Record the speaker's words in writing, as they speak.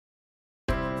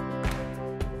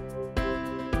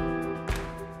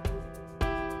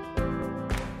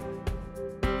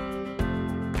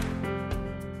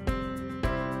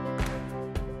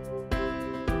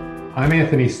I'm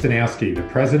Anthony Stanowski, the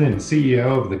President and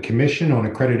CEO of the Commission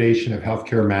on Accreditation of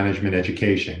Healthcare Management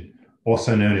Education,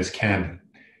 also known as CAHME.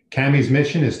 CAHME's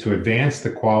mission is to advance the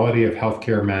quality of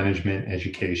healthcare management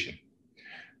education.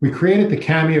 We created the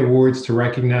CAHME Awards to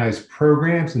recognize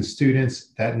programs and students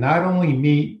that not only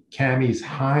meet CAHME's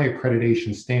high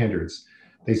accreditation standards,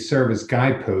 they serve as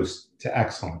guideposts to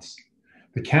excellence.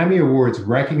 The CAHME Awards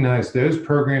recognize those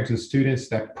programs and students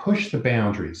that push the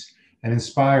boundaries and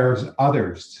inspires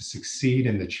others to succeed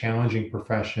in the challenging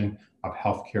profession of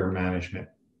healthcare management.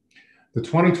 The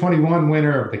 2021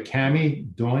 winner of the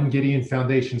CAHME Gideon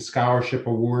Foundation Scholarship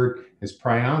Award is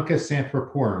Priyanka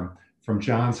Santhapuram from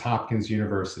Johns Hopkins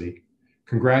University.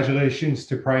 Congratulations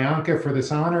to Priyanka for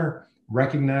this honor,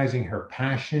 recognizing her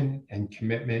passion and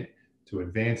commitment to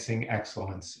advancing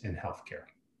excellence in healthcare.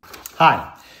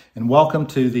 Hi, and welcome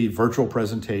to the virtual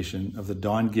presentation of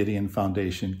the Gideon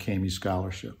Foundation CAHME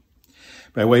Scholarship.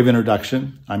 By way of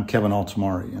introduction, I'm Kevin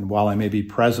Altamari, and while I may be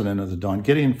president of the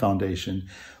Gideon Foundation,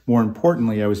 more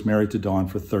importantly, I was married to Dawn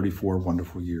for 34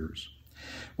 wonderful years.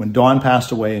 When Dawn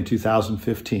passed away in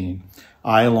 2015,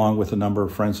 I, along with a number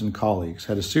of friends and colleagues,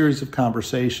 had a series of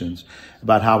conversations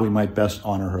about how we might best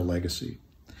honor her legacy.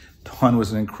 Dawn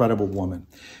was an incredible woman.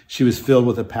 She was filled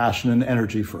with a passion and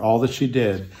energy for all that she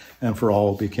did and for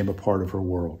all that became a part of her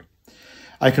world.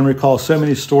 I can recall so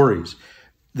many stories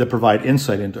that provide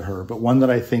insight into her, but one that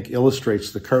I think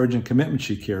illustrates the courage and commitment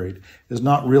she carried is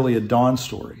not really a Dawn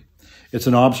story. It's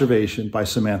an observation by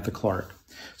Samantha Clark.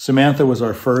 Samantha was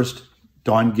our first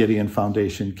Gideon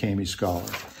Foundation CAHME scholar.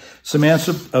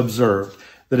 Samantha observed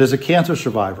that as a cancer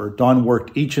survivor, Dawn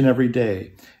worked each and every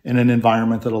day in an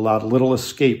environment that allowed little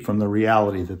escape from the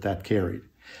reality that carried.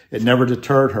 It never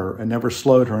deterred her and never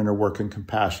slowed her in her work and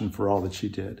compassion for all that she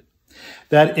did.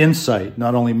 That insight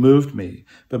not only moved me,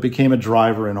 but became a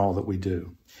driver in all that we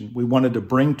do. We wanted to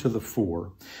bring to the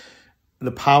fore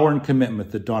the power and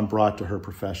commitment that Dawn brought to her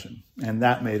profession, and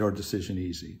that made our decision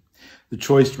easy. The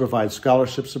choice to provide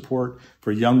scholarship support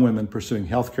for young women pursuing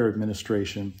healthcare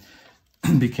administration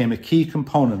became a key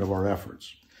component of our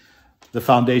efforts. The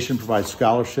foundation provides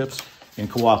scholarships in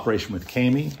cooperation with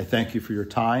CAHME. I thank you for your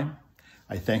time.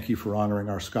 I thank you for honoring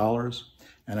our scholars.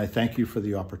 And I thank you for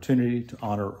the opportunity to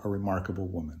honor a remarkable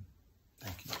woman.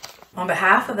 Thank you. On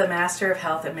behalf of the Master of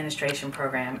Health Administration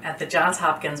program at the Johns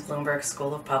Hopkins Bloomberg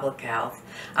School of Public Health,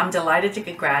 I'm delighted to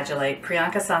congratulate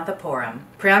Priyanka Santhapuram.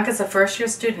 Priyanka is a first-year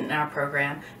student in our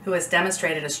program who has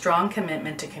demonstrated a strong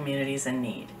commitment to communities in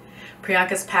need.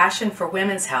 Priyanka's passion for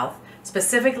women's health,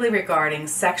 specifically regarding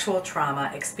sexual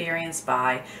trauma experienced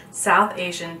by South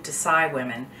Asian Desai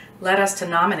women, led us to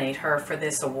nominate her for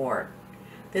this award.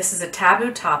 This is a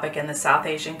taboo topic in the South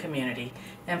Asian community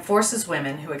and forces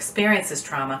women who experience this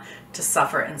trauma to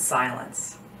suffer in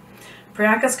silence.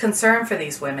 Priyanka's concern for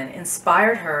these women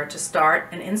inspired her to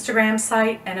start an Instagram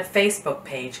site and a Facebook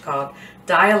page called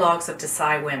Dialogues of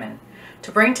Desai Women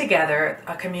to bring together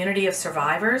a community of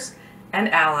survivors and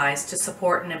allies to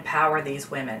support and empower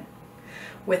these women.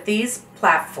 With these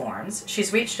platforms,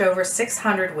 she's reached over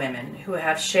 600 women who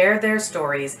have shared their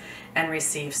stories and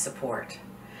received support.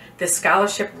 This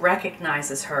scholarship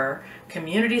recognizes her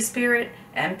community spirit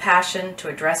and passion to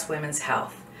address women's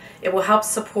health. It will help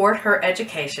support her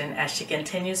education as she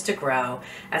continues to grow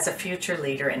as a future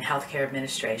leader in healthcare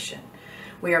administration.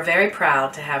 We are very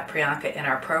proud to have Priyanka in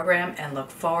our program and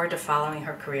look forward to following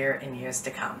her career in years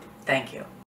to come. Thank you.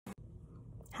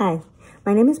 Hi,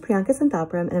 my name is Priyanka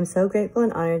Santhapuram, and I'm so grateful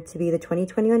and honored to be the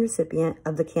 2021 recipient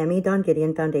of the CAHME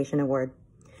Gideon Foundation Award.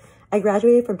 I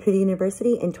graduated from Purdue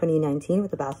University in 2019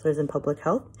 with a bachelor's in public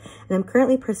health, and I'm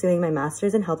currently pursuing my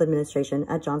master's in health administration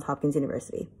at Johns Hopkins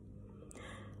University.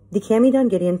 The CAHME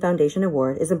Gideon Foundation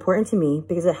Award is important to me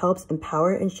because it helps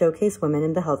empower and showcase women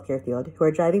in the healthcare field who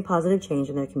are driving positive change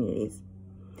in their communities.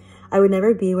 I would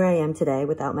never be where I am today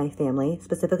without my family,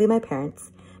 specifically my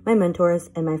parents, my mentors,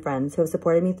 and my friends who have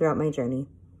supported me throughout my journey.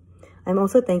 I'm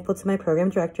also thankful to my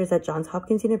program directors at Johns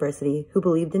Hopkins University who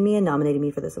believed in me and nominated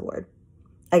me for this award.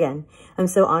 Again, I'm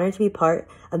so honored to be part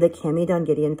of the CAHME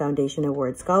Gideon Foundation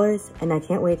Award Scholars, and I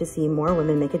can't wait to see more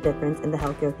women make a difference in the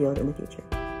healthcare field in the future.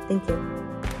 Thank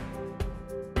you.